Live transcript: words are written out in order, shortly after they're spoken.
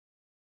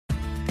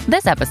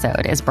This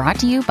episode is brought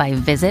to you by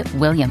Visit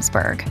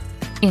Williamsburg.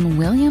 In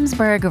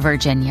Williamsburg,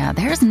 Virginia,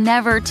 there's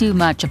never too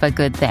much of a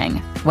good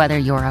thing. Whether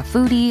you're a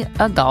foodie,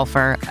 a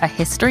golfer, a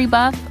history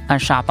buff, a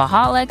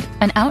shopaholic,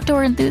 an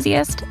outdoor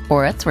enthusiast,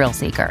 or a thrill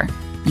seeker,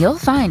 you'll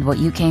find what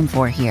you came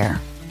for here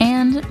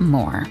and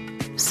more.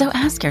 So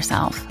ask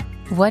yourself,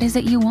 what is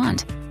it you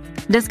want?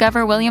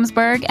 Discover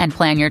Williamsburg and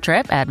plan your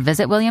trip at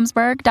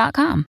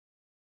visitwilliamsburg.com.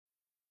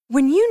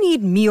 When you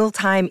need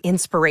mealtime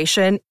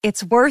inspiration,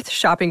 it's worth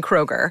shopping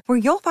Kroger, where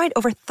you'll find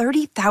over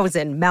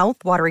 30,000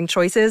 mouth-watering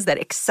choices that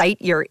excite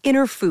your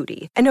inner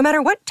foodie. And no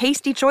matter what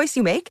tasty choice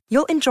you make,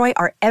 you'll enjoy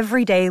our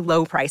everyday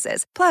low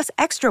prices, plus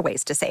extra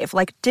ways to save,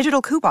 like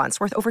digital coupons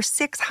worth over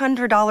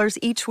 $600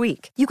 each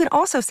week. You can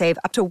also save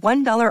up to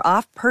 $1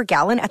 off per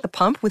gallon at the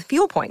pump with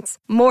fuel points.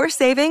 More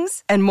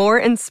savings and more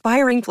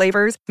inspiring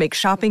flavors make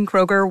shopping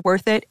Kroger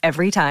worth it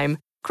every time.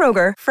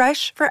 Kroger,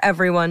 fresh for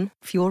everyone.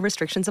 Fuel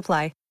restrictions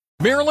apply.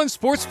 Maryland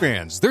sports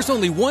fans, there's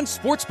only one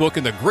sportsbook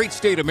in the great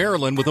state of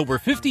Maryland with over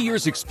 50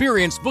 years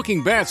experience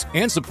booking bets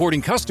and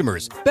supporting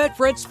customers.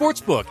 Betfred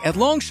Sportsbook at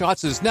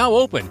Longshots is now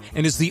open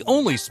and is the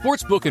only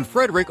sportsbook in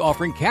Frederick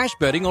offering cash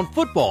betting on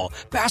football,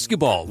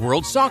 basketball,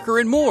 world soccer,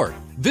 and more.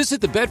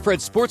 Visit the Betfred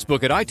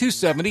Sportsbook at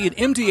I-270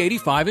 and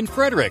MD-85 in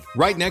Frederick,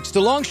 right next to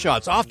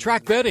Longshots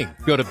off-track betting.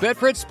 Go to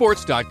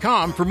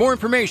betfredsports.com for more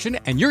information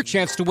and your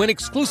chance to win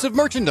exclusive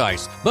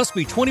merchandise. Must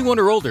be 21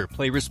 or older.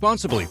 Play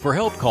responsibly. For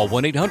help, call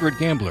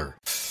 1-800-GAMBLER.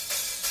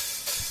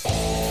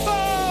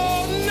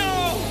 Oh,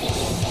 no!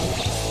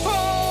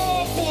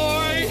 Oh,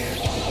 boy!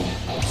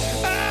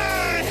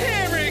 Ah,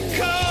 here it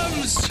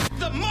comes!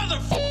 The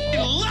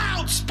motherfucking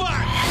loud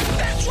spot!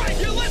 That's right,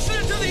 you're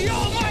listening to the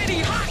almighty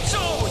Hot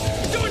Zone!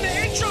 Doing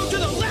the intro to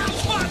the Loud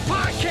Spot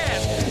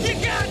podcast! You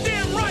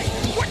goddamn right!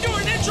 We're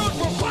doing intros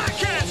for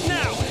podcasts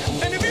now!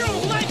 And if you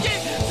don't like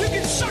it, you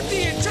can suck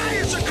the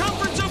entire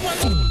circumference of my...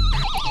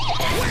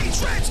 Wayne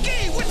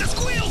Gretzky with the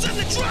squeals and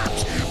the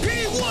drops!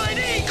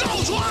 P1E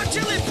goes on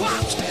till it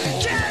pops!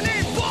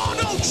 Cannonball,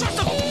 don't trust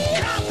a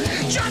cop!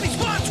 Johnny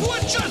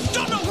Spotswood just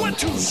don't know when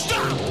to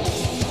stop!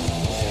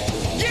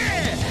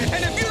 Yeah!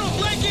 And if you don't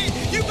like it,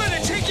 you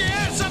better take your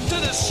ass up to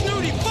the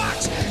snooty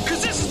box,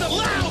 cause this is the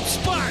Loud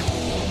Spot!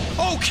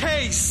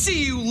 Okay,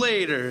 see you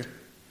later.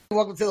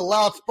 Welcome to the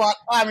Loud Spot.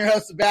 I'm your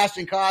host,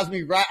 Sebastian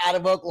Cosme, right out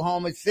of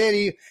Oklahoma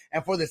City.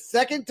 And for the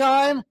second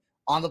time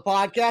on the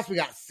podcast, we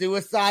got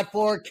Suicide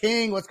for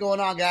King. What's going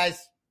on,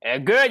 guys?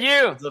 Good,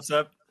 you. What's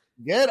up?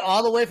 Good,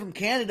 all the way from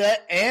Canada.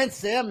 And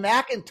Sam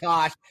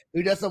McIntosh,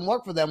 who does some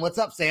work for them. What's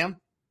up, Sam?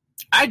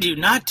 I do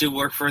not do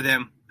work for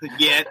them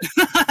yet.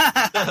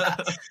 I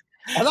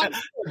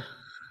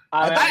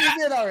thought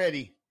you did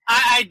already.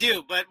 I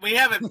do, but we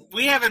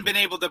haven't been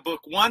able to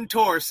book one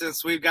tour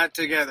since we got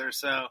together.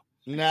 So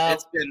no,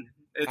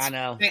 I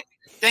know.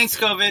 Thanks,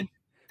 COVID.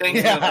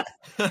 Thanks, Yeah.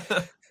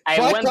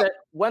 COVID.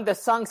 When the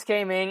songs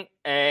came in,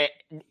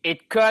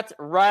 it cut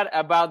right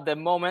about the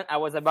moment I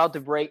was about to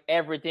break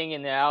everything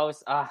in the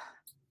house.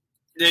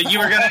 You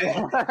were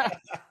gonna.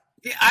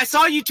 I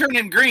saw you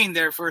turning green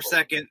there for a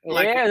second.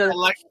 Like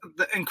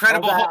the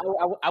incredible.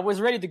 I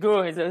was ready to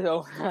go.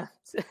 So.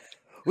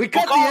 We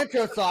cut the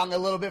intro song a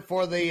little bit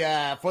for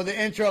the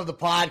intro of the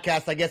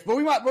podcast, I guess. But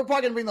we're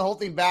probably gonna bring the whole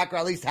thing back, or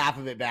at least half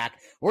of it back.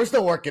 We're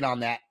still working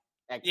on that.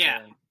 Excellent.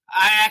 Yeah.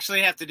 I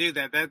actually have to do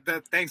that.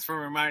 That. Thanks for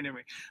reminding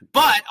me.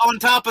 But on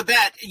top of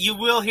that, you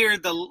will hear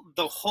the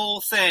whole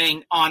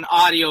thing on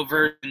audio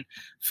version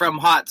from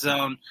Hot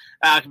Zone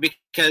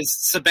because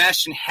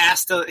Sebastian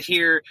has to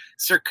hear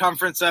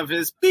circumference of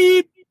his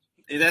beep.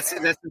 That's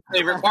his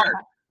favorite part.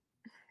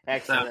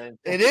 Excellent.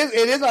 So, it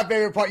is my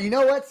favorite part. You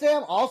know what,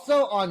 Sam?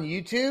 Also on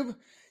YouTube,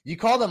 you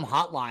call them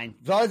Hotline.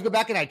 So I always go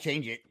back and I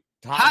change it.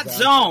 Hot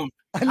Zone.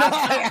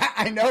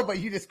 I know, but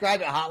you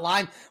described it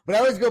Hotline. But I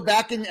always go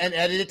back and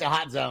edit it to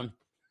Hot Zone.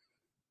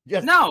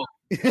 In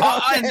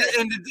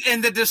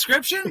the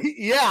description?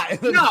 Yeah.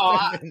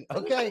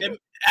 Okay.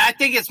 I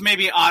think it's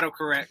maybe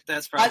autocorrect.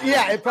 That's probably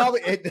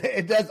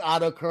it does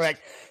autocorrect.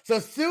 So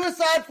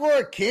Suicide for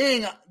a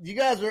King. You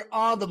guys were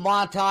on the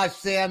montage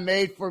Sam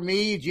made for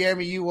me.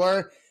 Jeremy, you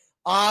were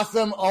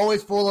awesome.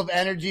 Always full of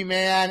energy,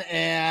 man.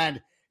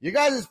 And you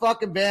guys'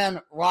 fucking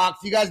band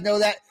rocks. You guys know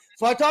that.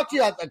 So I talked to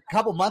you a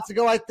couple months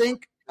ago, I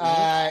think,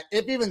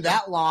 if even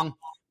that long.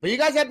 But you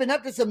guys have been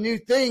up to some new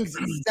things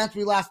since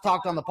we last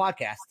talked on the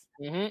podcast.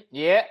 Mm-hmm.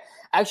 Yeah.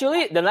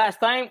 Actually, the last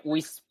time we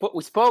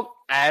spoke,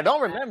 I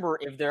don't remember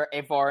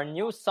if our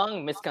new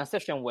song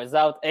Misconception was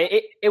out.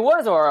 It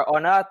was or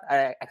not.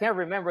 I can't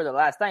remember the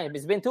last time.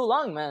 It's been too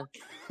long, man.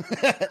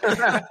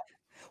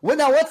 Well,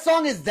 now what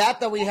song is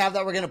that we have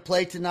that we're gonna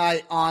play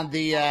tonight on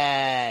the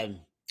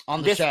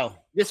show?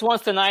 This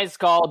one's tonight is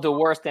called "The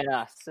Worst in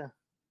Us."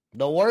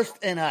 The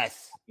Worst in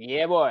Us.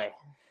 Yeah, boy.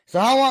 So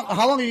how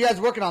long are you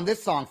guys working on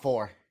this song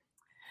for?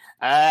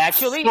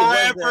 Actually,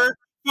 forever.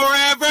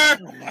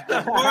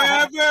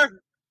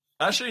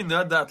 Actually,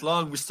 not that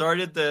long. We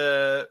started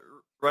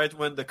right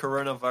when the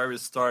coronavirus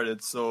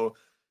started, so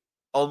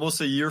almost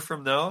a year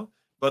from now.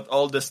 But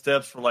all the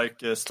steps were like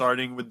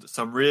starting with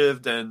some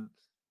riff, then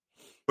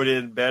put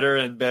it better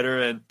and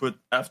better, and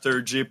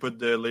after Jay put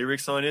the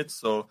lyrics on it.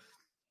 So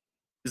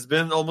it's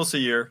been almost a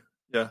year.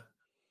 Yeah.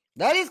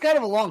 That is kind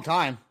of a long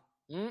time.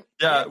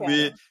 Yeah,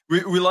 we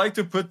like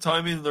to put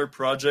time in our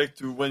project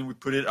to when we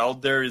put it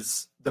out there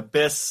is the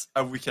best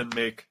we can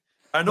make.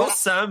 I know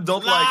Sam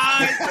don't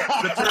like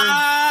the term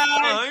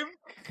time,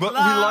 but we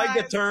like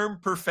the term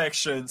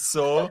perfection.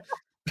 So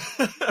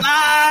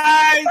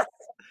Lies!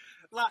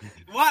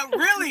 What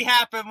really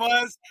happened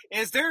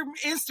is their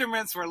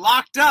instruments were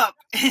locked up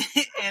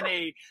in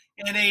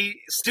a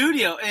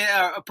studio,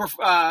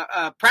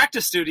 a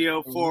practice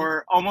studio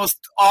for almost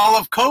all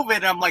of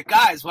COVID. I'm like,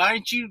 guys, why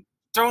aren't you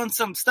throwing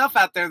some stuff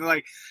out there? They're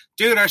like,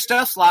 dude, our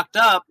stuff's locked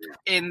up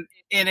in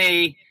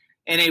a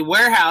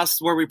warehouse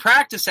where we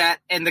practice at,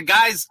 and the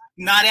guy's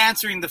not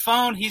answering the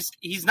phone.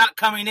 He's not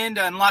coming in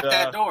to unlock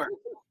that door.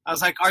 I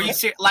was like, are you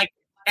serious? Like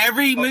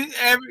every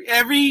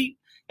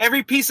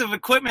piece of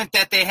equipment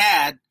that they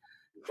had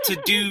to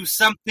do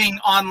something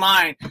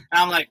online, and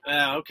I'm like,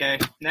 okay,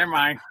 never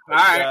mind. All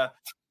right.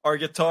 Our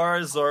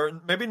guitars,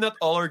 or maybe not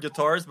all our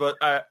guitars, but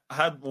I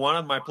had one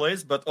at my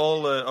place, but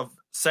all of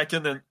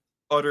second and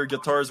other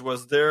guitars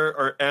was there.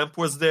 Our amp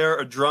was there.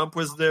 A drum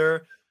was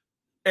there.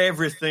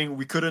 Everything.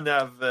 We couldn't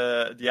have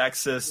the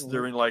access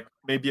during like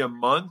maybe a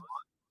month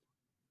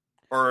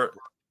or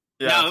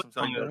something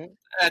like that.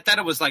 I thought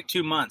it was like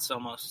 2 months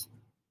almost.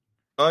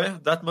 Oh yeah,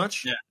 that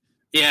much? Yeah.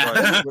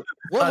 Right.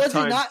 Was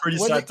he not? Pretty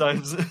sad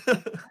times.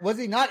 Was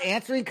he not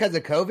answering because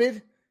of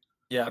COVID?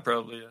 Yeah,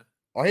 probably. Yeah.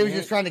 Or he was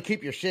just trying to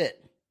keep your shit?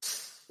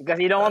 Because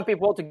you don't want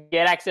people to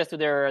get access to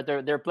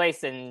their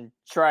place and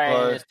try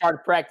and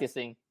start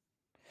practicing.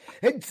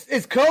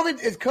 Is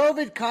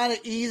COVID kind of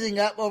easing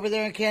up over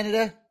there in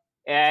Canada?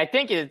 I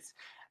think it's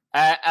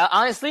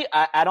honestly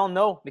I don't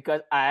know,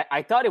 because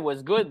I thought it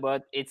was good,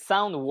 but it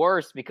sounds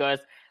worse, because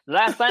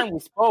last time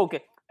we spoke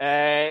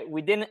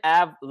we didn't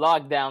have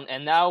lockdown,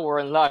 and now we're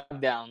in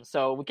lockdown,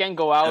 so we can't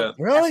go out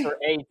Really? after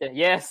 8.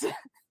 Yes.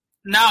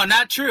 No,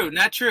 not true.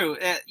 Not true.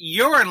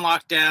 You're in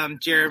lockdown,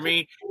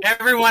 Jeremy.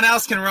 Everyone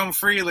else can roam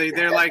freely.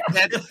 They're like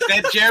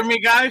that Jeremy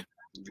guy.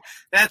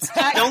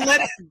 Don't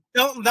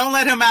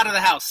let him out of the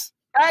house.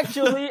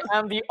 Actually,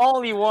 I'm the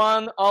only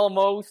one,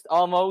 almost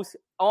one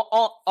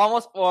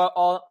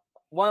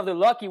of the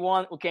lucky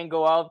one who can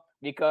go out,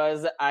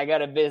 because I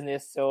got a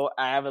business, so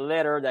I have a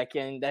letter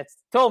that's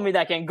told me that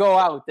I can go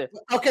out.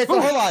 Okay,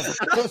 so hold on.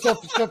 So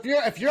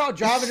if you're out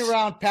driving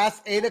around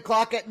past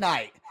 8:00 at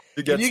night,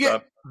 You get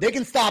stopped. They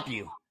can stop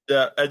you.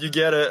 Yeah, and you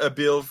get a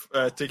bill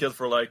ticket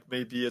for like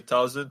maybe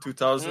 1,000,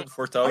 2,000,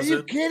 4,000. Are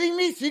you kidding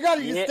me? So you got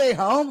to just stay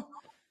home?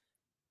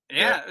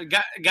 Yeah,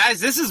 guys,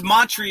 this is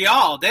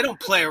Montreal. They don't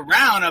play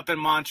around up in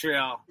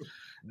Montreal.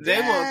 They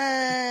will.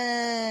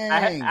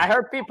 I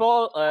heard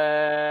people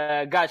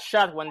got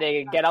shot when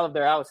they get out of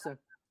their house.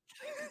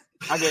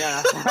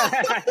 Okay,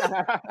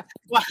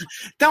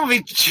 Don't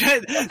be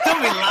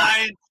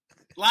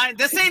lying.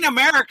 This ain't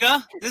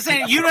America.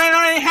 You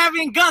don't have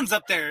any guns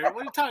up there.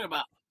 What are you talking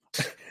about?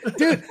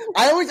 Dude,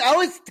 I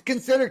always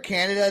consider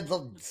Canada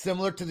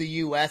similar to the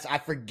U.S. I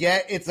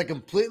forget it's a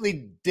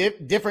completely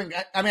different.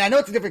 I mean, I know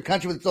it's a different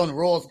country with its own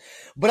rules,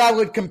 but I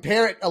would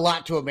compare it a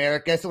lot to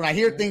America. So when I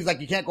hear things like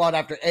you can't go out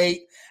after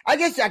 8, I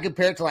guess I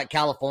compare it to like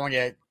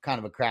California, kind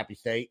of a crappy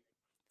state.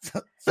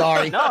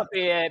 Sorry. No,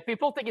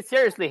 people take it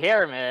seriously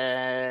here,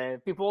 man.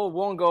 People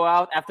won't go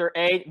out after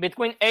 8.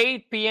 Between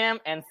 8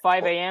 p.m. and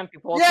 5 a.m.,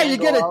 people you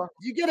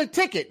get a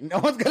ticket. No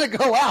one's gonna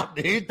go out,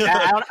 dude.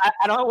 I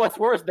don't know what's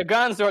worse, the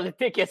guns or the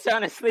tickets,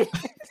 honestly.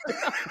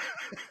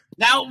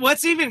 Now,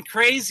 what's even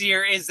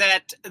crazier is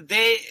that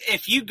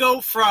if you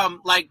go from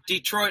like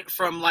Detroit,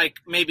 from like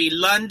maybe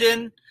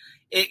London,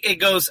 it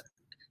goes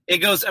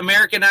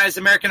Americanized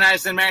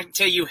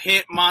until you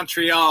hit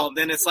Montreal.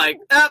 Then it's like,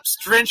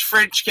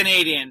 French,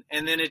 Canadian,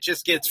 and then it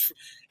gets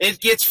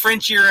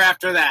Frenchier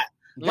after that.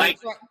 Like,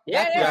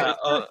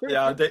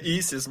 the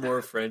East is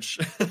more French.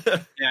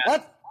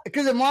 Yeah,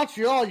 because in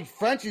Montreal,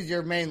 French is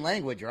your main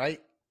language, right?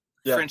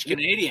 Yeah. French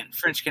Canadian.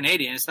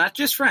 It's not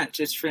just French;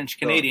 it's French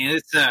Canadian.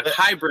 It's a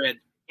hybrid.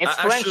 It's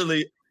French.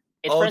 Actually,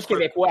 it's French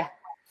Quebecois.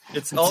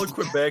 It's all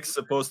Quebec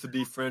supposed to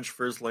be French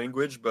first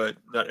language, but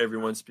not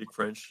everyone speak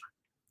French.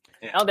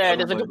 Yeah. No,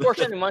 there's a good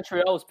portion in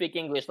Montreal who speak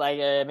English, like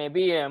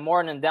maybe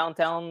more in the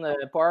downtown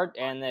part,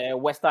 and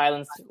West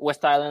Island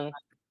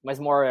is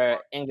more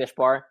English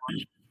part.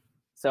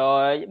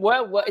 So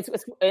it's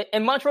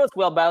in Montreal it's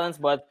well balanced,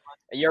 but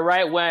you're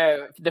right.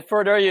 Where the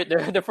further you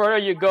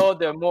go,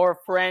 the more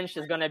French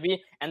is gonna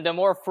be, and the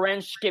more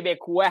French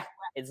Quebecois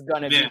it's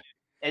gonna be.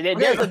 And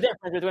there's a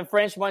difference between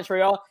French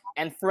Montreal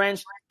and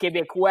French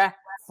Quebecois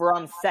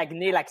from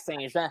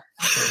Saguenay-Lac-Saint-Jean.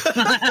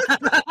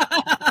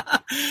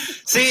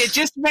 See, it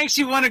just makes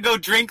you want to go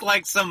drink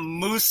like some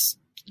moose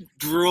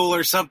drool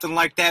or something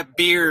like that,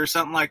 beer or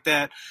something like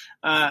that,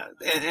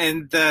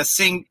 and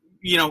sing,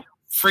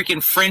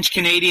 freaking French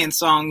Canadian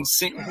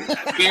songs,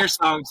 beer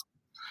songs.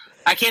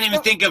 I can't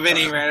even think of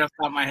any right off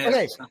the top of my head.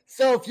 Okay,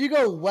 so if you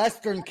go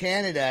Western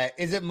Canada,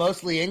 is it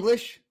mostly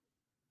English?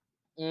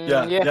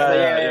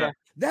 Yeah.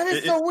 That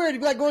is so weird.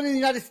 You'd be like going to the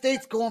United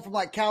States, going from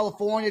like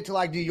California to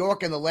like New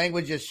York, and the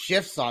language just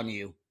shifts on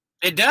you.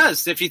 It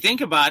does, if you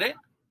think about it.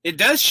 It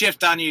does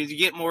shift on you. You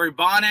get more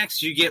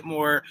Ebonics, you get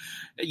more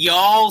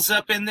y'alls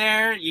up in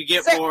there, you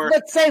get more.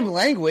 But same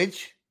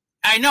language.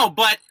 I know,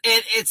 but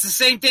it's the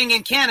same thing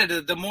in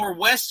Canada. The more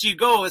west you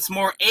go, it's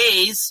more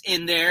A's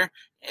in there,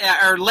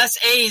 or less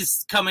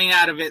A's coming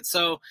out of it.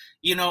 So,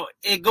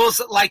 it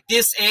goes like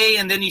this A,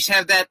 and then you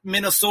have that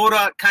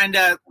Minnesota kind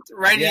of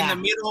right in the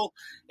middle.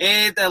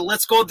 And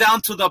let's go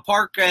down to the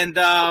park and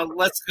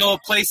let's go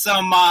play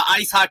some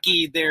ice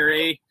hockey there,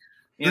 eh?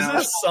 Doesn't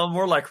it sound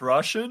more like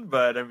Russian?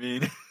 But I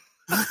mean,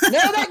 no.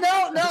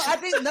 I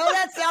think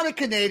that sounded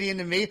Canadian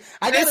to me.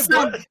 I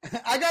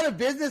got a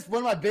business. One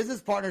of my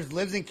business partners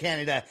lives in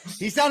Canada.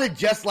 He sounded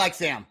just like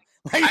Sam.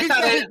 Like he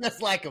sounded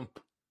just like him.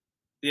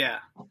 Yeah,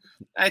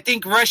 I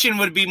think Russian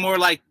would be more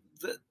like.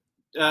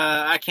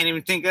 I can't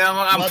even think.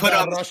 I'm put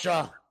on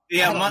Russia.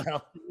 Yeah,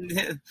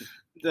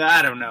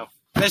 I don't know.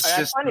 That's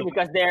just funny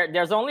because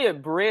there's only a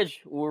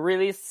bridge who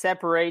really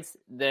separates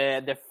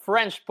the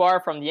French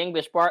part from the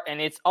English part,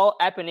 and it's all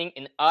happening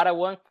in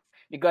Ottawa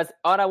because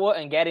Ottawa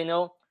and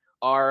Gatineau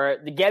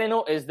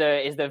Gatineau is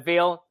the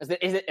ville is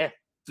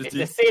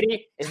the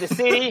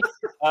city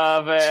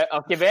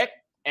of Quebec,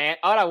 and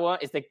Ottawa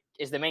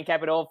is the main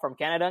capital from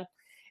Canada,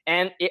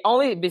 and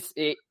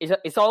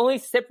it's only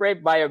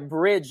separated by a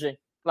bridge.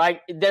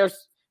 Like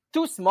there's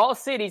two small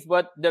cities,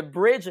 but the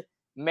bridge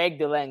make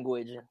the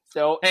language.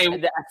 So as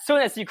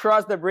soon as you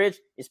cross the bridge,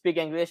 you speak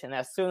English, and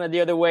as soon as the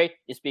other way,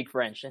 you speak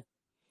French.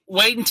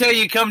 Wait until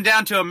you come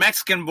down to a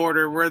Mexican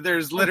border where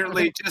there's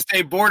literally just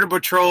a border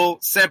patrol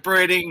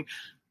separating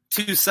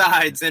two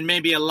sides and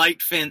maybe a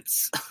light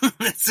fence.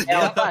 That's it.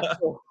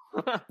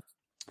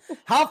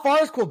 How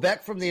far is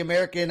Quebec from the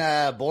American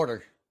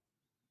border?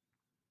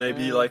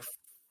 Maybe like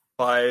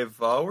 5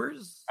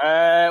 hours?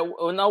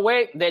 No,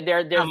 wait.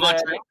 There's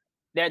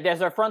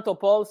a frontier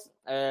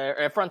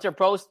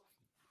post.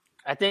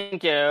 I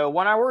think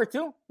 1 hour or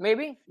two,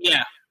 maybe.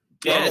 Yeah.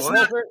 It's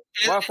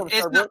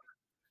not.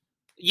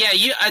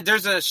 Yeah,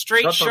 there's a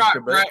straight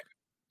shot, right?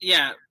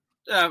 Yeah.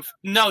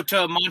 No,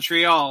 to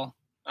Montreal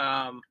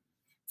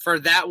for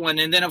that one.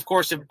 And then, of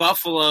course, in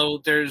Buffalo,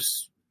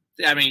 there's,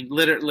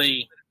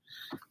 literally,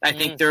 I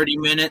think 30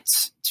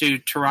 minutes to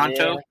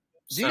Toronto.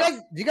 Yeah.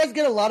 Do you guys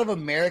get a lot of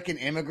American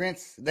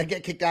immigrants that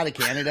get kicked out of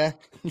Canada?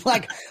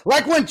 like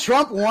when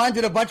Trump won,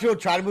 did a bunch of people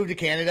try to move to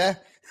Canada?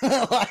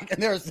 And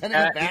they were sending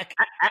them back?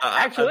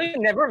 Actually,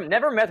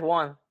 never met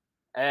one.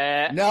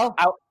 No?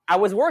 I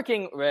was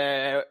working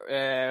when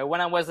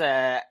I was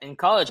in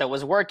college. I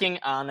was working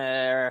on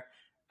at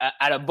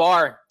a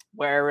bar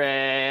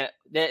where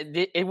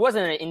it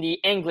wasn't in the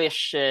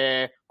English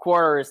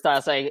quarter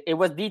style. So it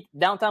was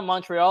downtown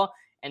Montreal,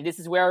 and this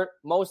is where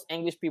most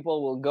English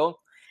people will go.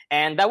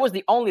 And that was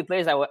the only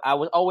place I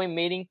was always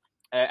meeting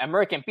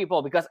American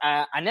people because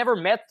I never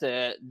met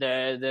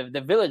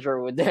the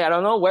villager. I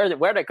don't know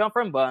where they come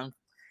from, but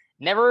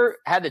never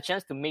had the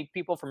chance to meet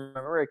people from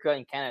America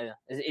and Canada.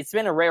 It's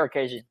been a rare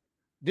occasion.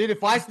 Dude,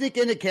 if I sneak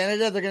into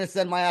Canada, they're going to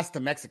send my ass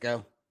to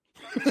Mexico.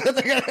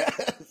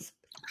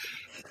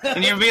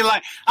 And you'll be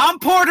like, I'm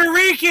Puerto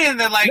Rican.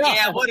 They're like,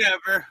 yeah,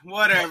 whatever.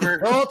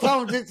 The whole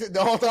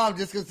time I'm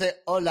just going to say,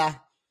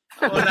 hola.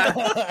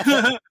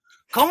 Hola.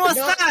 ¿Cómo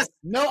estás?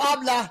 No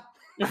habla.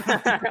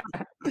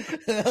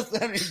 They'll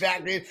send me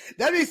back, dude.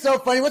 That'd be so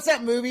funny. What's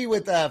that movie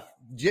with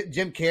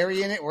Jim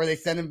Carrey in it where they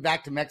send him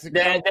back to Mexico?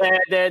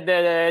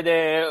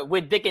 The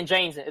with Dick and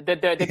James.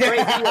 The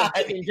crazy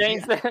Dick and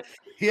James.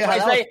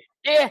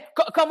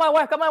 Call my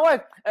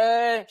wife.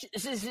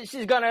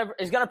 She's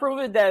gonna prove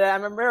it that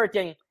I'm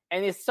American.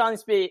 And his son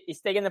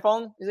is taking the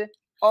phone. Is it?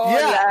 Oh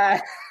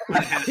yeah.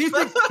 He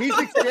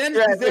speaks Spanish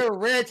because they were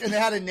rich and they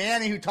had a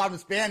nanny who taught him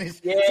Spanish.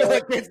 Yeah. So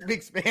they can't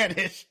speak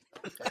Spanish.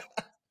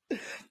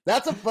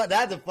 That's a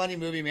funny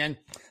movie, man.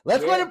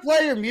 Let's go ahead and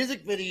play your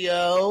music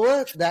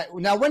video.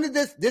 Now, when did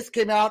this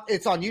came out?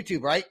 It's on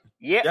YouTube, right?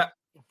 Yeah.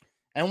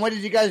 And when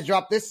did you guys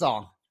drop this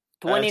song?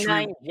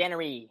 29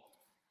 January.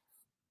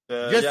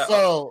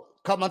 So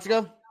a couple months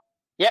ago?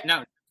 Yeah.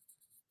 No.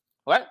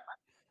 What?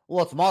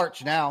 Well, it's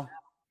March now.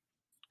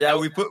 Yeah,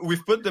 we've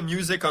put the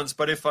music on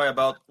Spotify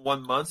about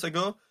 1 month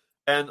ago,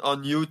 and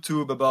on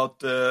YouTube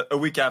about a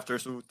week after,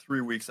 so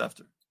 3 weeks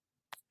after.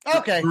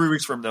 Okay. 3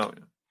 weeks from now.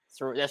 Yeah.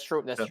 That's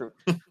true. Now,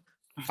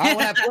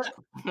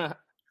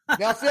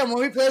 Sam, when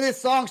we play this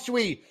song,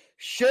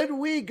 should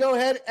we go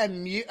ahead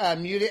and mute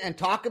it and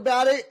talk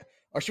about it,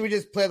 or should we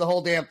just play the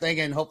whole damn thing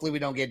and hopefully we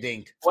don't get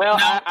dinged? Well,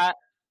 I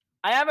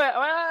have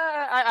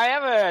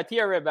a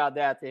theory about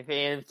that. If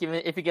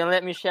you can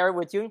let me share it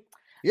with you.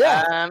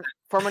 Yeah.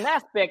 From an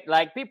aspect,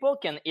 like people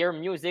can hear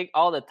music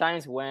all the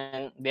times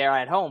when they're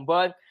at home,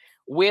 but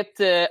with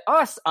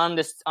us on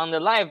the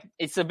live,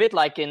 it's a bit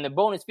like in the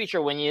bonus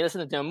feature when you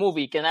listen to a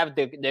movie. You can have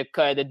the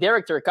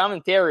director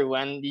commentary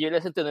when you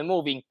listen to the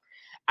movie.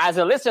 As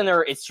a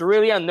listener, it's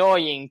really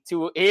annoying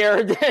to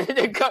hear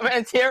the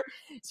commentator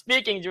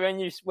speaking when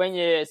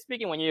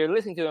you're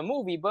listening to a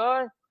movie.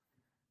 But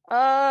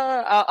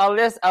I'll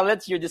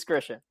let your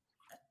discretion.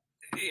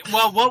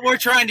 Well, what we're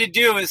trying to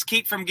do is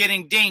keep from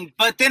getting dinged.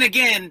 But then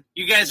again,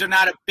 you guys are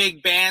not a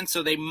big band,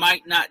 so they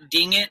might not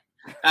ding it.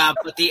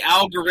 But the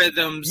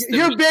algorithms.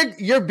 You're big.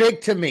 You're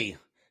big to me.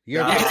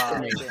 You're big to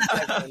me.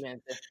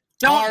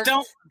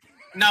 Don't.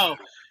 No.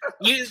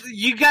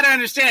 You got to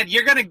understand,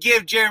 you're going to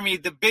give Jeremy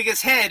the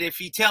biggest head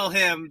if you tell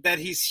him that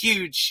he's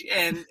huge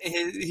and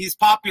he's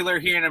popular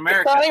here in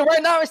America.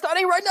 It's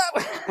starting right now.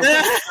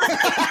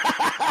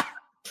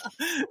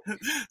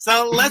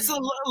 So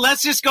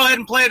let's just go ahead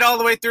and play it all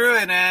the way through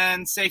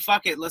and say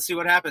fuck it. Let's see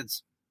what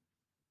happens.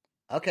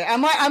 Okay, I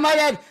might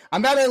add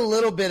a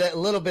little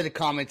bit of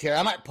commentary.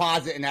 I might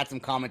pause it and add some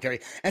commentary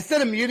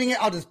instead of muting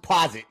it. I'll just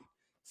pause it.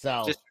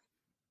 So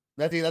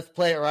let's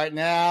play it right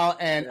now,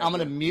 and I'm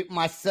gonna mute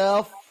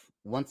myself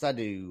once I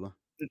do.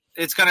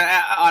 It's gonna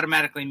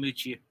automatically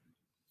mute you.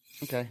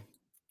 Okay.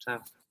 So.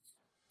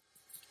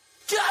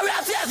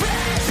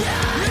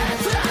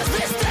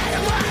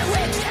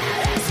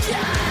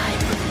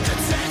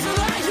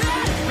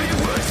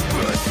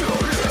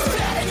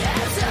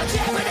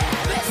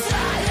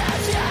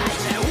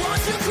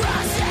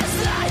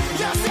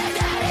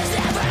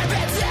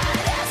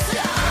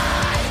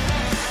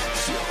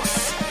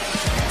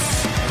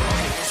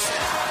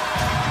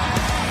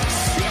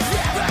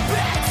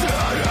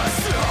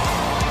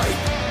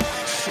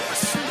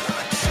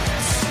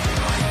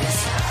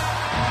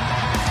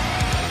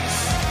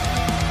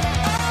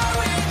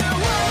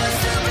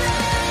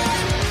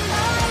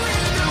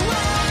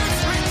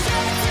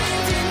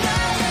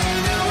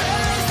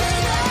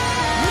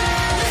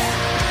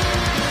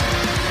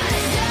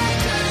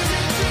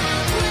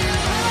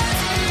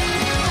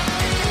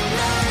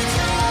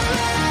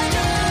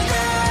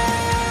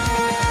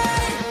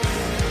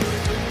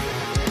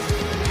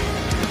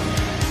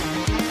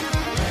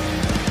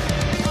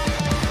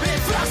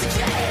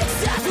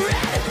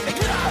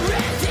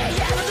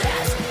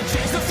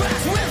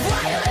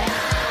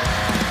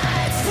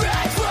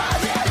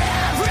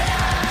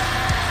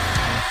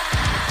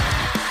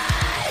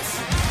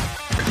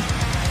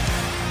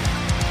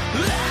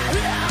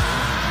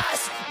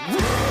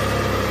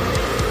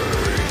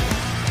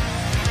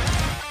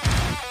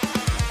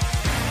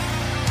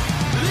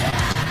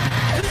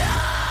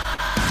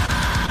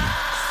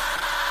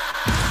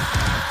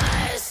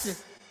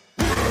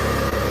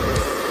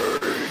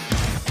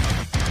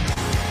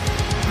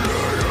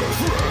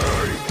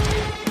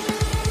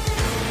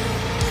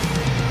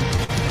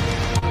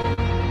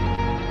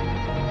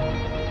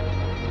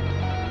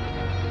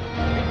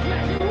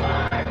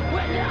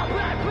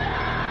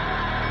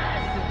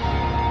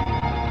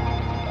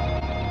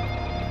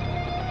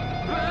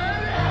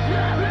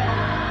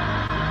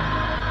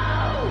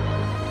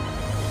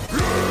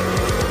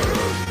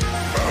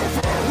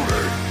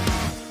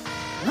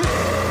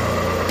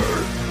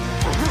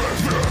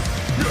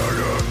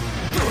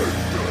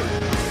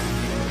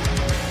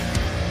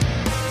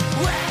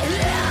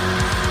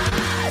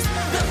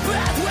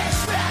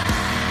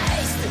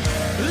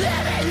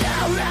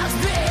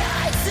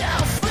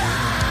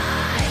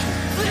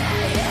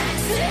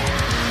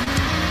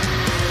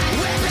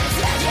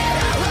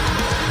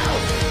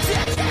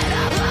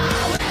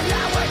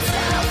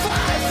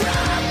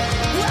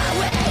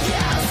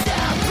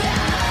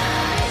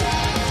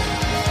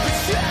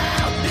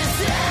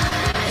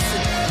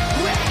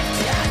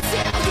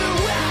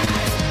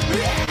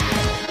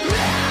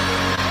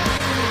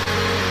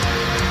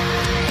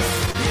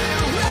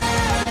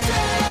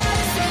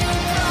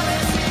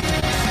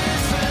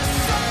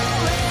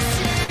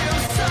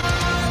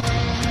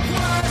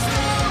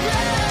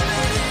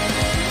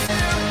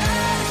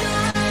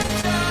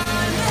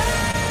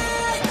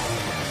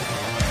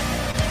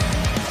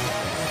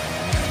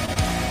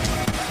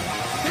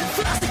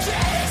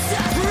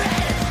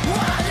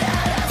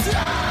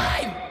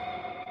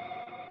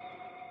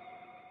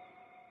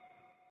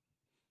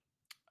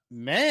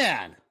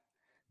 Man,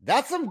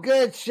 that's some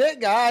good shit,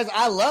 guys.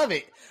 I love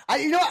it. I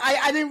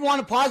didn't want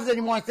to pause it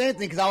anymore and say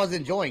anything because I was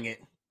enjoying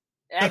it.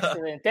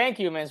 Excellent. Thank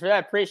you, man. For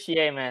that,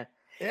 appreciate it, man.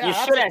 Yeah,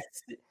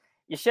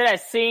 you should have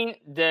seen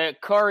the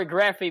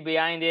choreography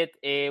behind it.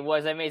 It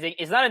was amazing.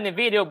 It's not in the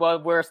video,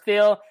 but we're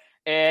still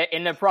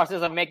in the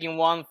process of making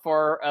one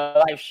for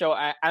a live show.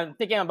 I'm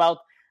thinking about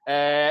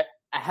I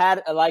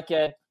had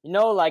the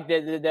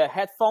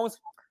headphones,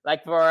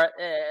 like for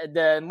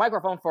the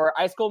microphone for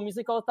High School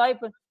Musical type.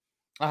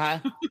 Uh-huh.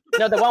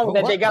 The one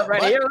that they got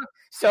right here.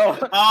 So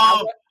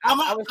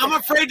I'm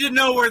afraid to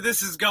know where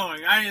this is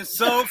going. I am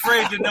so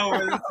afraid to know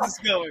where this is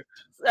going.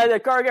 The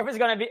choreography is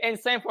going to be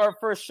insane for our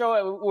first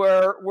show.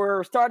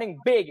 We're starting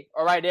big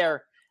right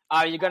there.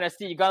 You're going to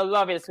see. You're going to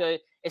love it. So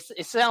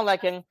it sounds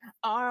like an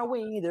 "Are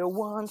we the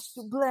ones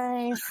to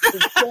blame?"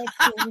 It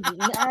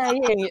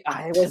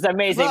was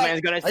amazing, man.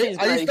 It's going to see.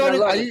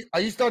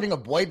 Are you starting a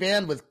boy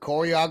band with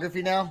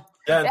choreography now?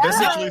 Yeah,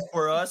 basically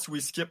for us,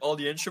 we skip all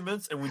the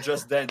instruments and we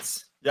just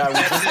dance. Yeah, we're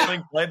just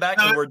playing playback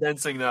and we're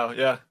dancing now.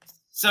 Yeah.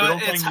 So we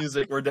don't play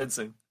music, we're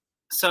dancing.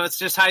 So it's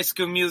just High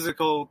School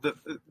Musical,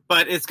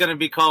 but it's going to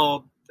be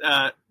called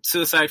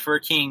Suicide for a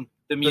King,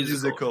 the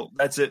musical.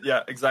 That's it.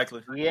 Yeah,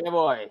 exactly. Yeah,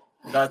 boy.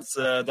 That's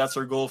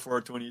our goal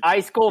for 20. High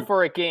school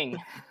for a king.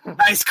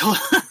 High school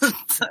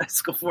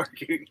for a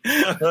king.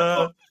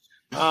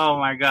 Oh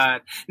my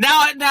God!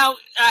 Now,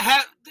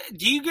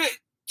 do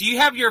you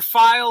have your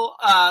file,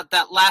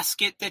 that last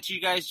skit that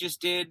you guys just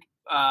did,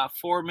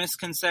 for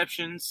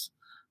Misconceptions?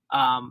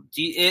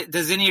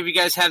 Does any of you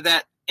guys have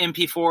that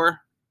MP4?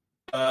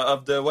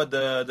 Of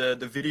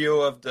the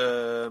video of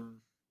the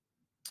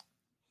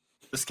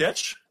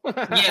sketch?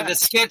 Yeah, the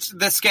sketch.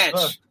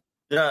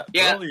 Yeah.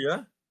 Probably,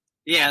 yeah.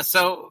 Yeah.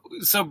 So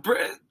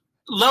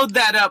load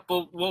that up.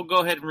 We'll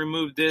go ahead and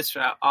remove this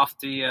off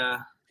the.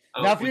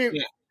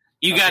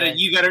 You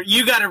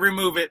gotta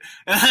remove it,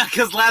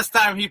 because last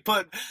time he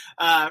put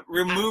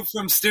remove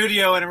from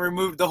studio and it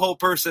removed the whole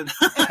person.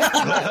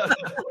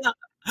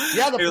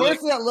 Yeah, the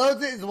person that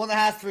loads it is the one that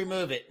has to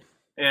remove it.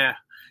 Yeah,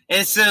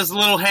 it says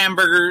little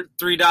hamburger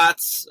 3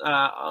 dots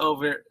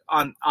over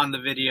on the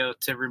video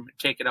to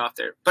take it off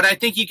there. But I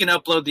think you can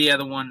upload the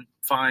other one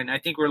fine. I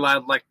think we're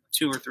allowed like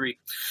 2 or 3.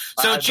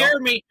 So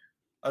Jeremy,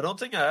 I don't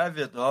think I have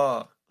it.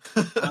 Oh,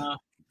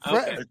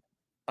 okay.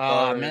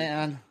 Oh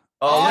man.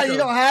 Oh, You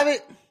don't have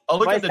it? I'll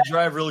look at the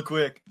drive real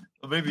quick.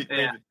 Maybe.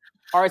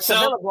 Or it's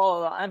available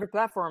on every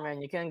platform,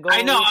 and you can go.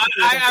 I know.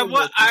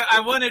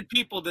 I wanted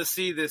people to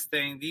see this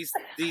thing. These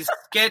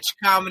sketch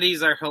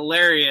comedies are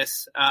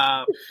hilarious,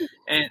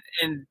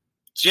 and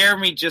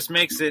Jeremy just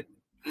makes it.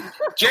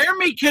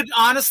 Jeremy could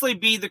honestly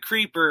be the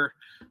creeper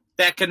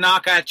that could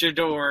knock at your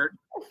door,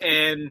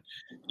 and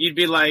you'd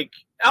be like,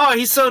 "Oh,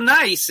 he's so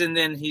nice," and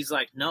then he's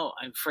like, "No,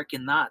 I'm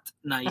freaking not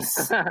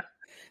nice."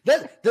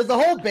 Does the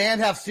whole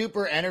band have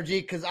super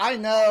energy? Because I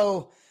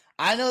know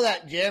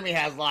that Jeremy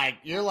has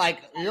you're like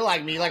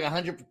me, like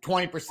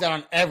 120%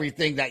 on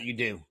everything that you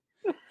do.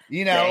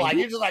 You know, like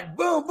you're just like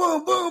boom,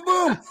 boom, boom,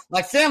 boom.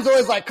 Like Sam's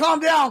always like, calm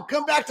down,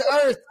 come back to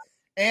earth.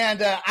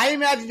 And I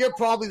imagine you're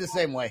probably the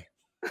same way.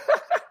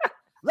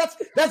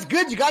 That's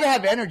good. You got to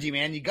have energy,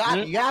 man. You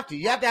have to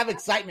have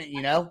excitement.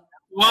 You know.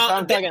 Well,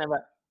 I'm talking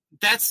about.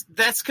 That's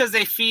because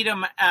they feed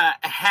him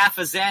half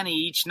a Xanny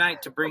each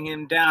night to bring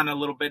him down a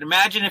little bit.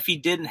 Imagine if he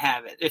didn't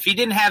have it. If he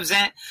didn't have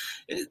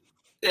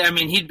I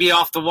mean, he'd be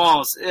off the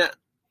walls.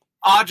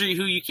 Audrey,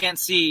 who you can't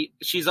see,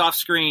 she's off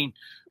screen,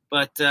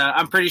 but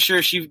I'm pretty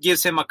sure she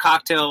gives him a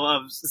cocktail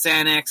of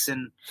Xanax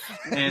and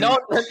no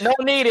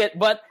need it.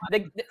 But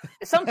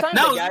sometimes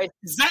the guys,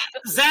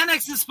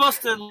 Xanax is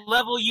supposed to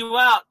level you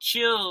out,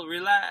 chill,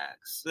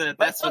 relax.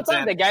 That's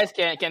sometimes the guys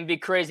can be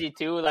crazy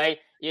too.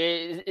 Like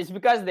it's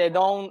because they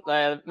don't.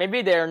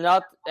 Maybe they're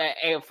not.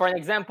 For an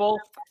example.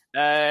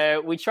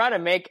 We try to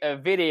make a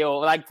video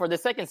like for the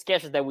second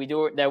sketch that we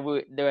do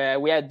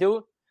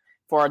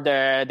for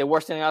the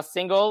Worst in Us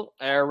single.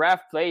 Raph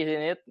plays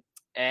in it,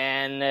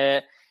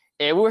 and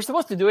we were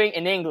supposed to do it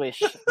in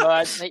English,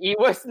 but he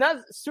was not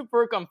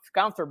super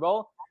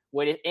comfortable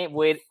with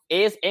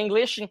his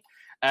English.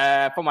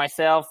 For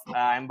myself,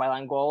 I'm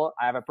bilingual.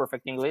 I have a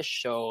perfect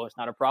English, so it's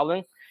not a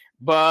problem.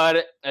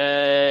 But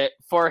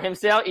for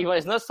himself, he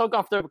was not so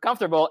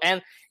comfortable,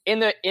 and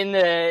in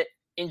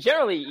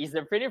generally, he's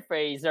a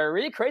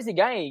really crazy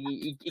guy.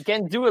 He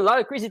can do a lot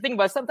of crazy things,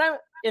 but sometimes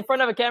in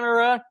front of a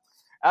camera,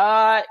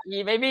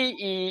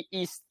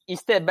 he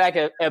stepped back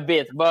a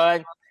bit.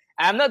 But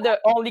I'm not the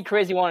only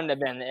crazy one in the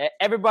band.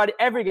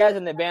 Every guy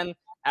in the band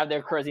have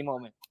their crazy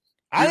moment.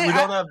 We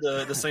don't have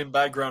the same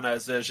background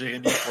as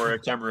Jeremy for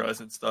cameras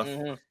and stuff.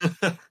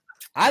 Mm-hmm.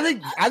 I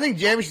think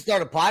Jeremy should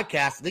start a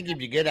podcast. I think he'd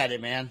be good at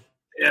it, man.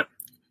 Yep.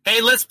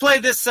 Hey, let's play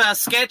this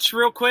sketch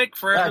real quick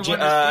for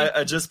everyone.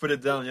 I just put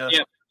it down. Yeah.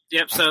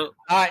 Yep. So,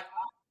 all right,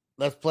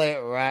 let's play it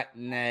right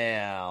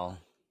now.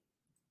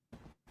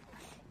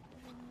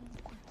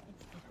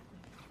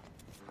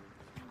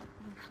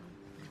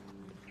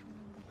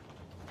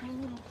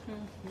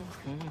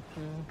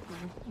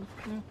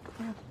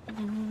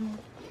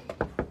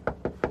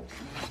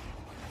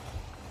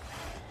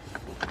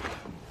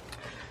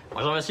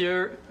 Bonjour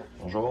monsieur.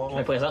 Bonjour. Je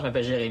me présente, je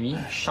m'appelle Jérémy.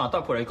 Je suis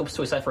chanteur pour le groupe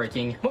Suicide for a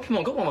King. Moi puis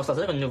mon groupe, on va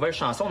sortir une nouvelle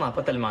chanson dans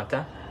pas tellement de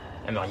temps.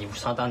 Aimeriez-vous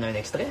s'entendre un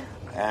extrait?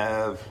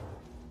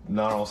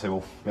 Non, c'est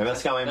beau. Mais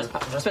merci quand même.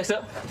 Je respecte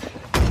ça.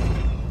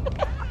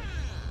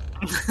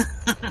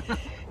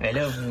 Mais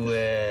là, vous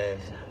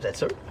êtes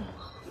sûr?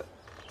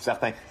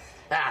 Certain.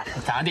 Ah,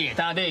 attendez.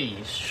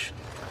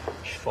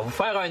 Je vais vous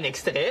faire un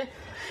extrait.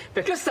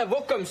 Fait que là, ça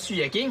va comme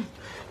suit, OK?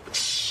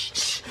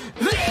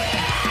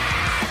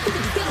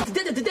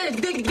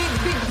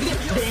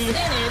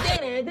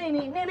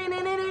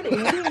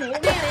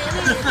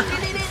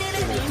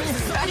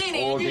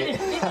 OK.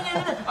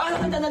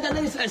 Ah, non,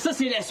 ça,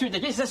 c'est la suite,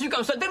 OK? Ça suit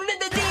comme ça.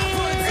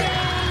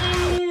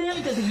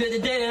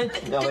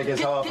 Regardez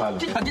qu'est-ce qu'on va faire, là.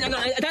 OK, non,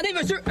 attendez,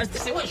 monsieur.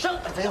 C'est moi, je chante.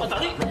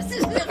 Attendez.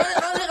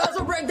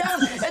 C'est breakdown.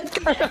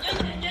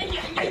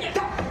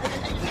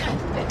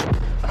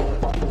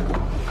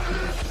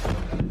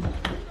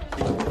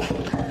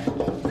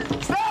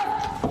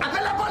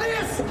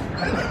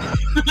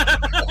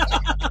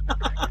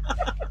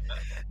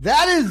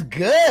 That is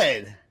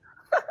good.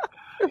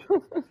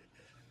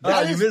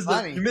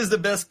 You missed the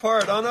best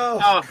part. Oh no.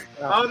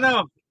 Oh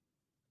no.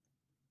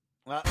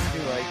 Well,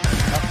 too late.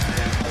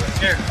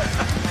 Here,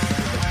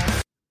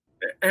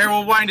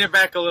 we'll wind it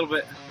back a little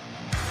bit.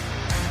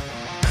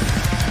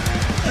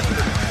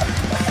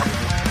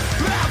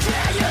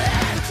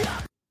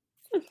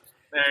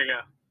 There you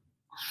go.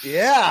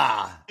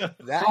 Yeah,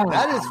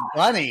 that is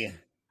funny.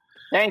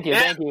 Thank you,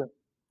 thank you.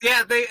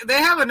 Yeah, they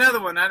have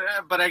another one,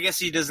 but I guess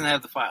he doesn't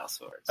have the files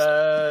for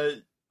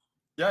it.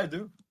 Yeah, I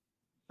do.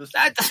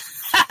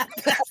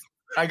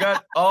 I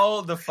got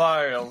all the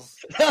files.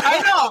 I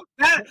know.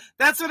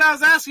 That's what I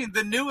was asking.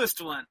 The newest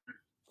one,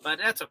 but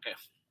that's okay.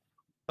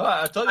 Oh,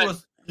 I thought it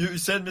was. You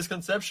said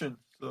misconception.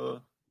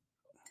 So.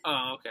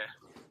 Oh, okay.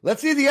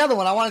 Let's see the other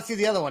one. I want to see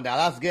the other one now.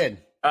 That's good.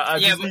 I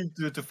just need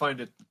to find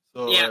it.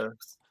 So, yeah.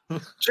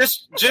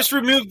 Just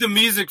remove the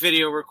music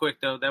video real quick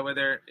though. That way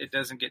it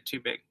doesn't get too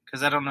big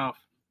because I don't know.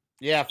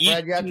 Yeah,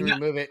 Fred, you have to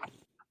remove it.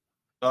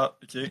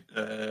 Okay.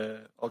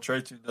 I'll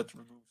try to not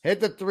remove. Hit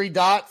the 3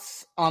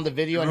 dots on the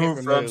video and hit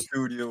remove. From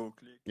studio.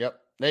 Click.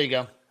 Yep. There you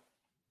go.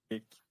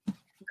 Click.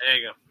 There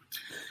you go.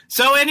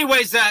 So,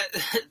 anyways,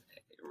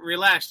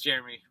 relax,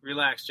 Jeremy.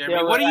 Relax, Jeremy.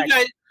 Yeah, what do you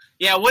guys?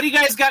 Yeah, what do you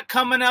guys got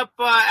coming up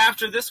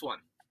after this one?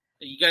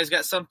 You guys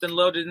got something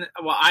loaded?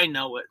 Well, I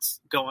know what's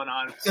going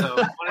on. So,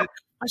 why don't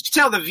you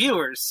tell the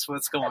viewers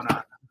what's going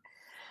on?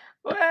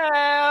 Well,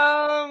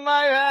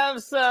 I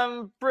have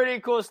some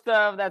pretty cool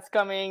stuff that's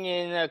coming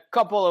in a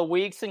couple of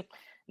weeks.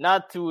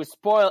 Not to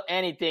spoil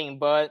anything,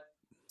 but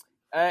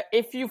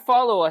if you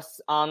follow us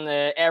on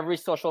every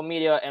social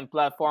media and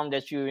platform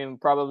that you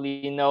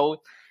probably know,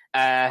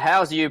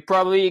 House, you're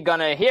probably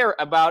gonna hear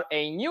about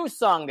a new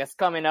song that's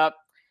coming up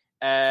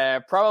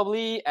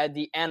probably at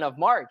the end of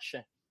March.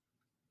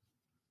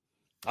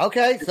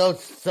 Okay, so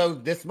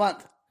this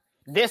month.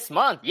 This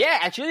month, yeah,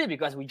 actually,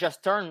 because we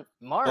just turned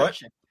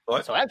March.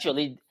 What? So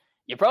actually,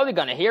 you're probably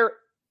gonna hear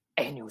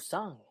a new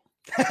song.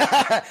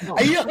 Sam,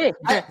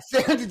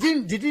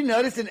 did you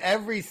notice in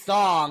every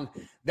song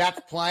that's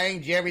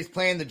playing, Jeremy's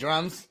playing the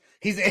drums?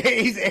 He's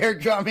air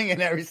drumming in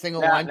every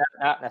single one.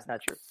 No, that's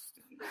not true.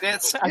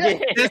 That's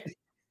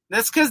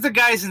because the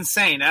guy's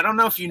insane. I don't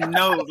know if you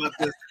know about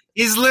this.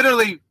 He's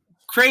literally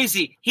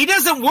crazy. He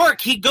doesn't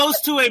work. He goes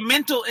to a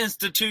mental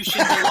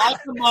institution. They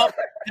lock him up,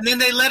 and then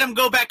they let him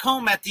go back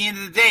home at the end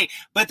of the day.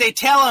 But they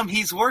tell him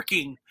he's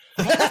working.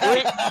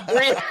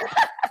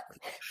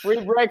 Free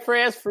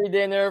breakfast, free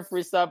dinner,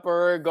 free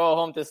supper, go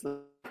home to sleep.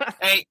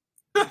 Hey,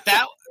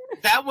 that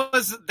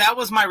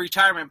was my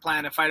retirement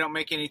plan. If I don't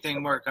make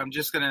anything work, I'm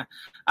just gonna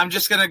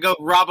go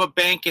rob a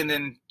bank and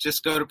then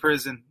just go to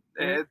prison,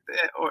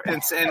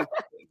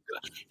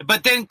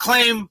 but then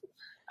claim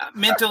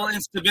mental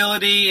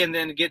instability and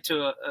then get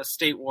to a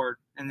state ward.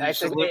 And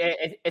actually,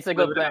 it's a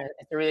good plan.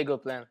 It's a really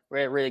good plan.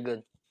 Really, really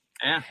good.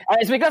 Yeah.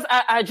 It's because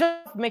I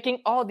just making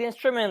all the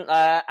instrument.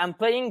 I'm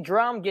playing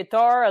drum,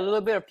 guitar, a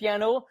little bit of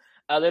piano,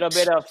 a little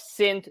bit of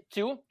synth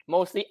too,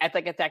 mostly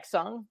Attack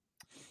song.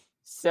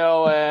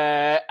 So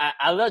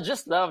I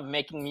just love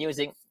making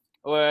music.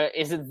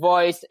 Is it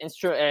voice,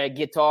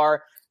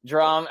 guitar,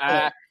 drum?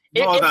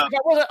 If I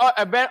was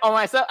a band on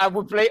myself, I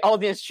would play all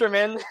the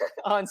instruments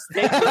on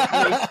stage.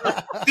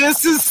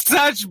 This is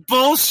such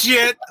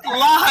bullshit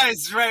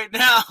lies right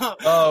now.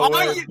 Oh,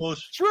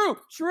 bullshit.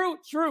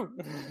 True.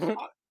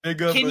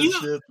 Big up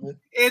bullshit.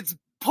 It's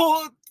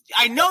pull.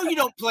 I know you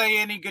don't play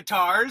any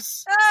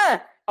guitars.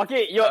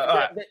 Okay, he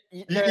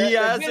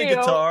has a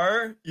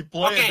guitar. He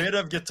plays a bit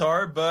of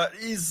guitar, but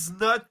he's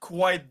not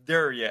quite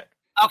there yet.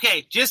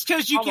 Okay, just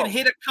because you can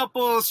hit a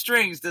couple of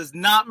strings does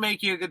not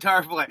make you a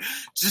guitar player.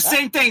 Just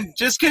same thing.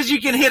 Just because you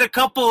can hit a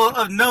couple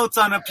of notes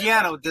on a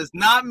piano does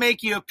not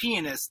make you a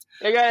pianist.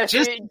 You gotta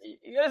see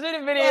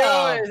the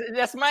video.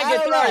 That's my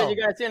guitar. You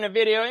gotta see in the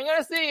video. You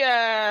gotta see.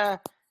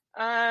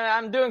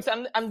 I'm doing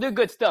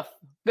good stuff.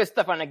 Good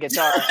stuff on the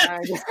guitar.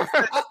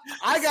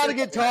 I got a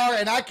guitar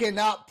and I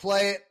cannot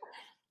play it.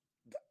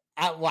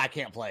 I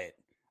can't play it.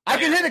 I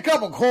can hit a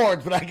couple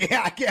chords, but I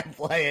can't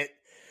play it.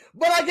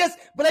 But I guess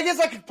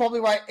I could probably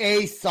write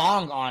a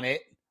song on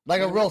it,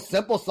 like a real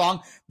simple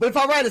song. But if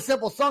I write a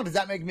simple song, does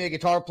that make me a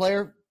guitar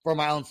player for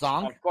my own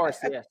song? Of course,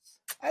 yes.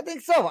 I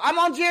think so. I'm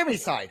on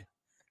Jeremy's side.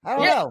 I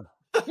don't know.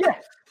 Yeah.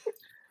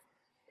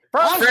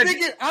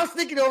 I'm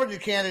thinking over to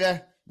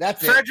Canada.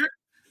 That's it.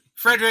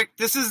 Frederick,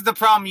 this is the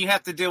problem you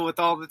have to deal with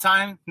all the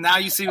time. Now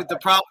you see the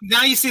problem.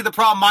 Now you see the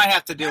problem I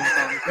have to deal with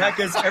all the time. Yeah,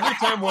 because every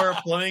time we're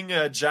playing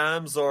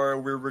jams or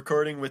we're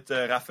recording with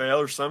Raphael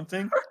or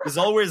something, he's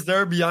always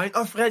there behind.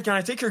 Oh, Fred, can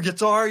I take your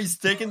guitar? He's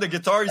taking the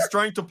guitar. He's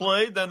trying to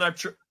play. Then I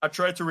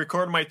try to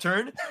record my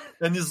turn.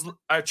 Then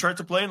I try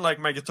to play, and like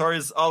my guitar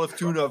is out of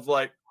tune of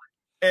like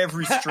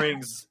every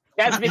strings.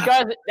 That's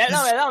because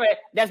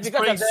that's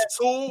because of the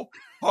so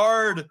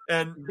hard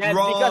and that's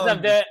wrong. Because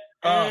of the.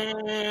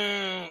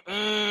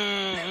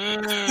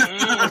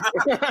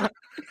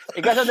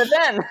 Because of the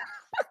band.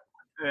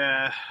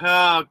 Yeah.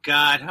 Oh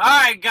God. All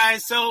right,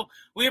 guys. So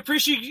we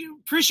appreciate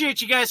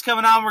you guys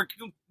coming on. We're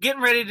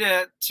getting ready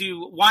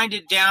to wind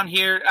it down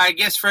here. I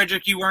guess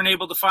Frederick, you weren't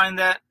able to find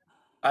that.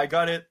 I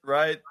got it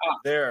right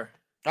there.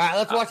 All right,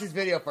 let's watch this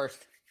video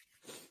first.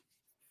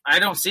 I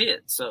don't see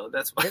it, so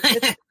that's why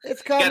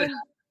it's coming.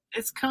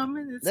 It's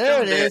coming.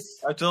 There it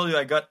is. I told you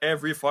I got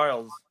every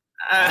files.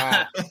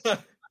 All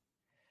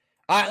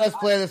right, let's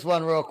play this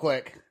one real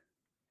quick.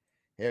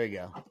 Here we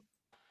go.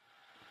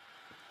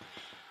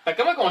 Fait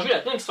que comment on joue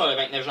la tune qui sort le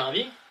 29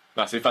 janvier?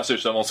 Ben, c'est facile,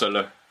 je te montre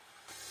celle-là.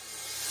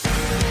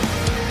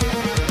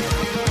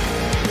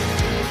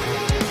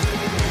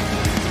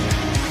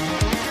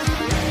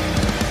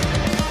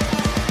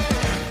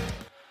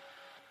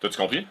 T'as-tu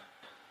compris?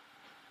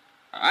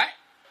 Ouais.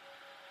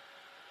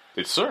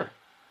 T'es sûr?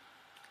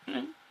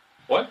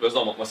 Ouais, vas-y,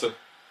 donc, montre-moi ça. Ok,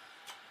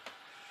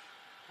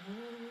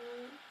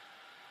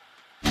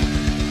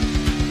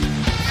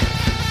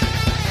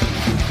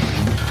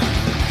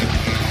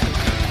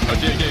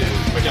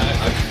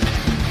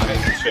 arrête,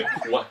 tu fais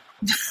quoi?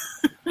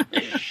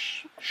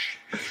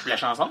 La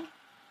chanson?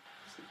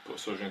 C'est pas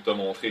ça que je viens de te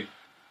montrer.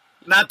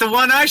 Not the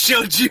one I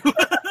showed you.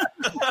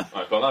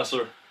 Ouais, pas mal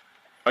sûr.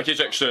 Ok,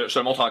 check, je te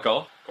le montre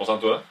encore.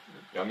 Concentre-toi.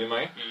 Regarde mes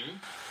mains.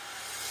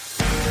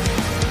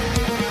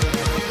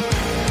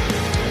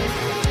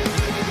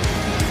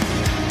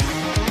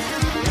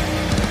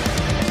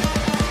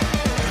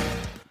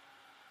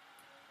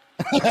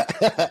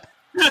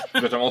 Je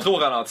vais te montrer au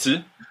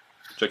ralenti.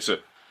 Check ça.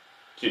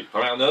 Ok,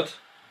 première note.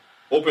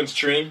 Open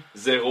string,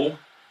 0.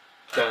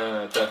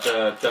 Ta.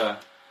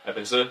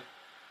 Après ça,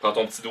 prends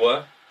ton petit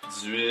doigt.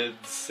 18,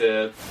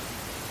 17.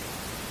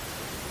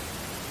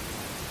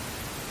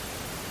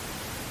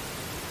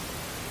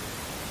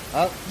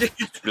 Ah.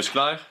 C'est plus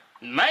clair?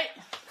 Mais.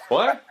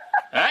 Ouais?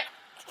 Ouais.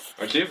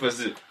 Ok,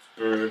 vas-y. Tu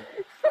peux.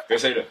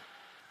 Essaye-le.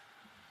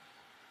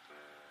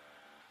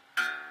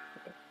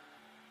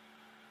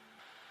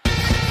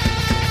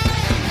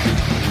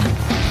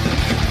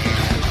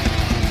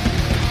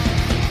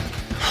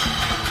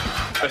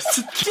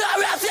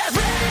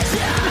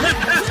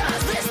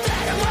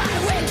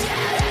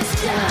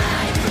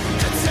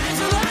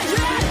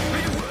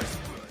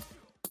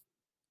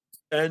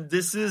 And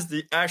this is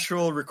the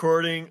actual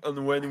recording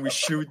on when we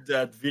shoot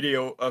that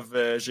video of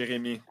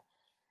Jeremy.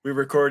 We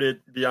record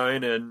it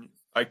behind and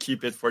I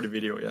keep it for the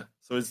video, yeah.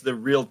 So it's the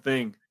real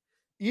thing.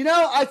 You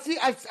know, I've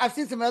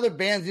seen some other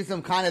bands do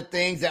some kind of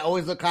things that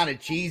always look kind of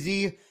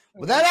cheesy,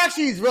 but that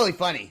actually is really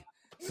funny.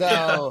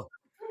 So,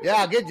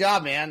 yeah, good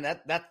job, man.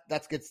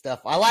 That's good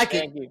stuff. I like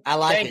it. You. I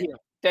like it.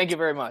 Thank you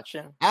very much.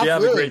 Yeah. Absolutely. You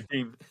have a great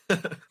team.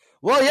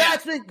 Well, yeah,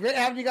 it's been great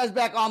having you guys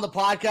back on the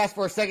podcast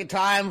for a second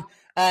time.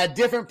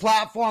 Different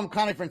platform,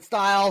 kind of different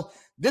style.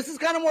 This is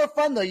kind of more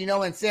fun, though, you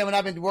know, and Sam and I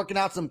have been working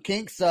out some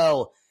kinks.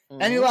 So,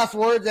 any last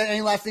words,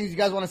 any last things you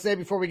guys want to say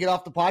before we get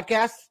off the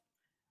podcast?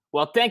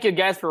 Well, thank you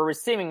guys for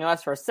receiving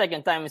us for a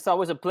second time. It's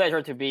always a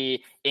pleasure to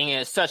be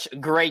in such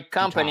great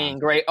company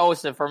and great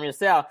host from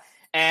yourself.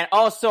 And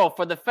also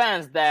for the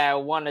fans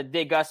that want to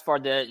dig us for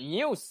the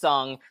new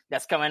song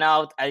that's coming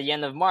out at the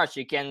end of March,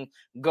 you can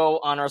go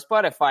on our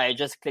Spotify.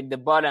 Just click the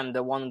button,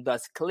 the one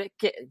that's click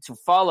it to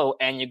follow,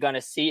 and you're going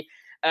to see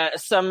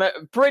some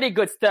pretty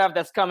good stuff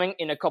that's coming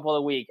in a couple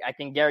of weeks. I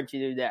can guarantee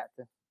you that.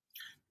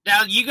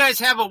 Now, you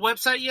guys have a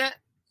website yet?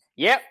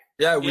 Yep.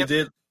 Yeah, we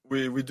did.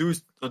 We do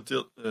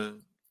until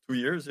 2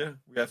 years, yeah.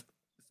 We have it's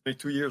been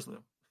 2 years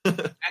now.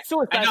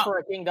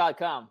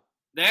 SuicideForAKing.com.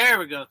 There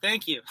we go.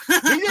 Thank you.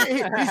 He's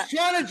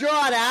trying to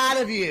draw it out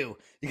of you.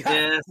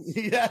 Yes.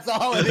 That's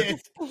all it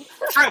is.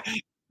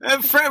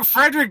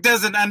 Frederick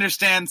doesn't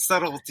understand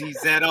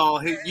subtleties at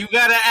all. You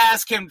got to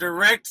ask him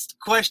direct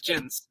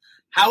questions.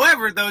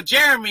 However, though,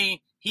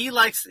 Jeremy, he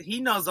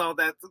knows all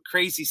that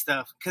crazy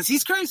stuff because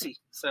he's crazy.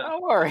 So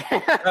don't worry.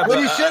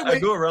 I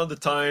go around the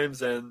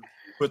times and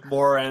put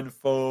more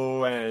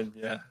info and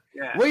yeah.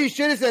 What you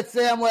should have said,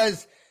 Sam,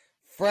 was,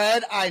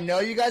 Fred, I know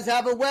you guys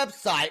have a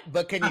website,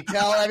 but can you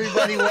tell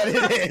everybody what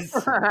it is?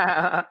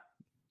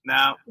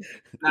 No,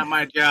 not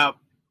my job.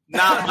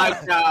 Not my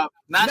job.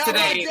 Not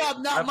today. My job,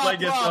 not I play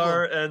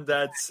guitar and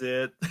that's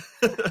it.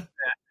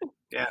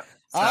 Yeah.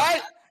 So. All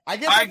right. I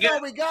guess that's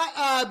all we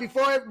got.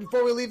 Before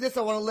we leave this,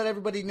 I want to let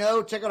everybody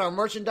know, check out our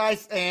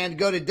merchandise and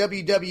go to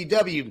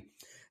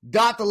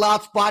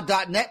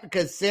www.theloudspot.net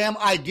because, Sam,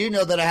 I do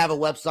know that I have a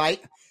website.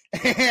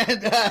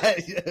 And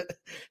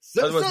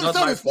so not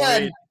my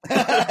point.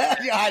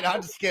 Yeah, I know,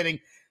 I'm just kidding.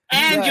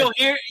 And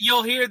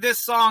you'll hear this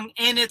song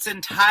in its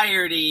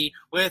entirety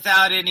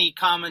without any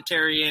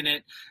commentary in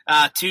it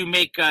to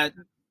make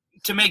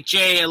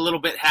Jay a little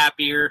bit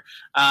happier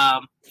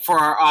for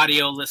our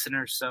audio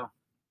listeners. So,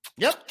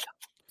 yep.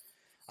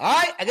 All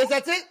right, I guess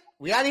that's it.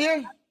 We out of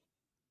here.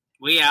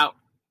 We out.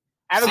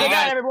 Have a good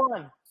night,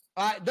 everyone.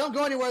 All right, don't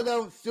go anywhere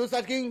though.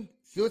 Suicide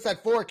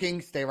 4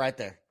 King, stay right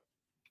there.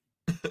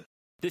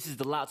 This is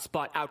the Loud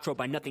Spot outro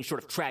by Nothing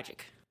Short of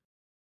Tragic.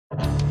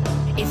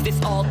 Is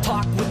this all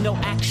talk with no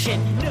action?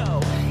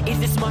 No. Is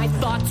this my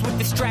thoughts with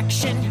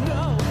distraction?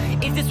 No.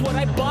 Is this what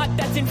I bought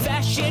that's in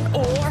fashion?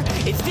 Or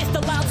is this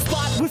the Loud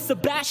Spot with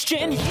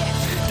Sebastian?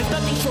 Yes. Does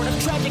Nothing Short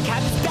of Tragic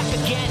have his back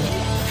again?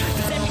 Yes.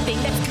 Does everything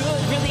that's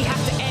good really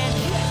have to end?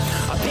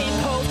 Yes. A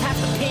pimp host has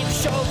to pimp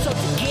show, so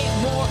to get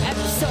more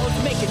episodes,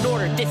 make an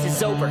order, this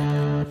is over.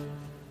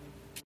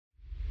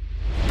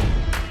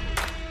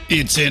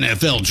 It's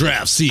NFL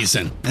draft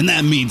season, and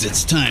that means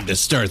it's time to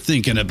start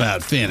thinking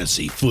about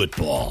fantasy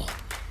football.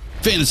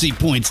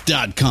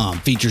 FantasyPoints.com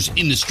features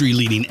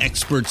industry-leading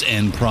experts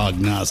and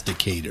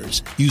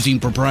prognosticators using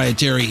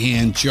proprietary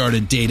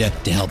hand-charted data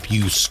to help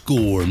you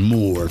score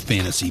more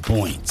fantasy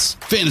points.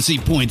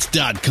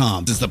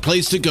 FantasyPoints.com is the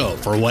place to go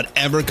for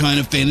whatever kind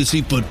of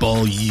fantasy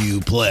football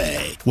you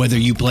play. Whether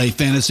you play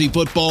fantasy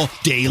football,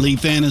 daily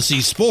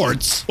fantasy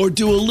sports, or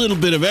do a little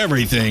bit of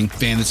everything,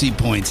 Fantasy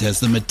Points has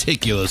the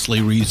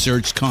meticulously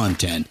researched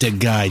content to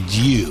guide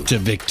you to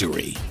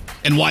victory.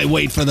 And why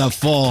wait for the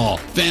fall?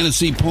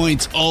 Fantasy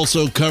Points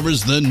also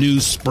covers the new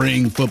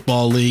spring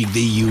football league,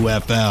 the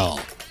UFL.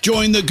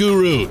 Join the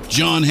guru,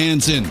 John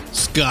Hansen,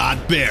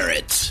 Scott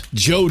Barrett,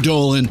 Joe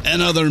Dolan,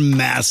 and other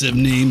massive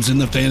names in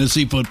the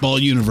fantasy football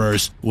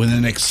universe with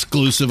an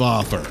exclusive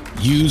offer.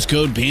 Use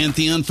code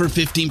Pantheon for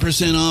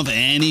 15% off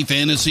any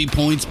Fantasy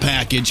Points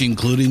package,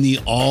 including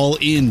the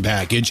all-in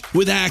package,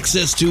 with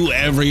access to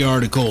every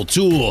article,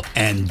 tool,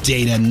 and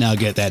data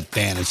nugget that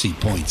Fantasy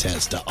Points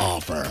has to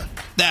offer.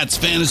 That's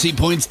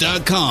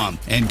FantasyPoints.com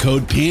and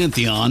code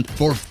Pantheon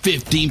for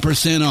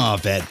 15%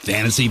 off at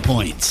Fantasy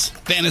Points.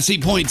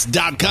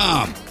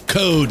 FantasyPoints.com,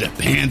 code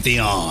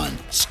Pantheon.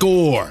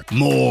 Score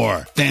more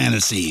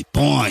fantasy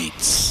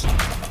points.